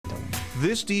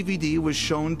This DVD was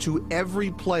shown to every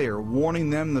player,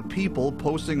 warning them the people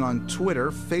posting on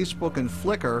Twitter, Facebook, and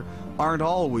Flickr aren't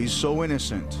always so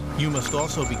innocent. You must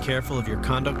also be careful of your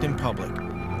conduct in public.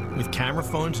 With camera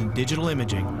phones and digital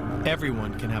imaging,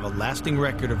 everyone can have a lasting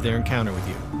record of their encounter with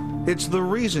you. It's the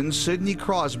reason Sidney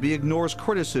Crosby ignores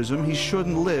criticism he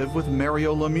shouldn't live with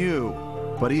Mario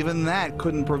Lemieux. But even that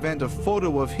couldn't prevent a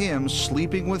photo of him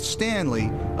sleeping with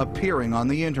Stanley appearing on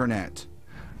the internet.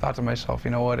 Thought to myself,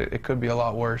 you know what, it could be a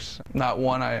lot worse. Not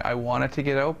one I wanted to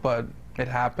get out, but it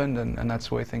happened, and that's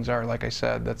the way things are. Like I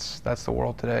said, that's the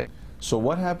world today. So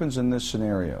what happens in this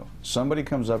scenario? Somebody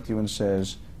comes up to you and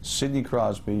says, Sidney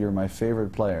Crosby, you're my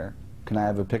favorite player. Can I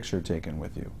have a picture taken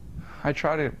with you? I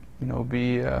try to,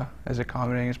 be as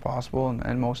accommodating as possible,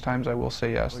 and most times I will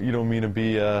say yes. You don't mean to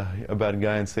be a bad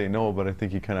guy and say no, but I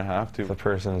think you kind of have to. If the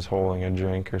person is holding a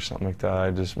drink or something like that,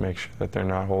 I just make sure that they're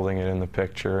not holding it in the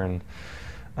picture. And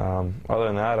other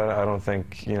than that, I don't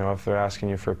think, if they're asking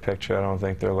you for a picture, I don't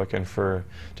think they're looking to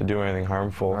do anything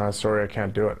harmful. Sorry, I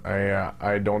can't do it.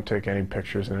 I don't take any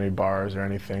pictures in any bars or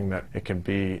anything that it can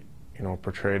be,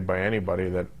 portrayed by anybody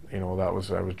that, I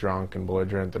was drunk and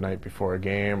belligerent the night before a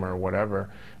game or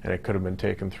whatever, and it could have been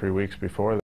taken 3 weeks before.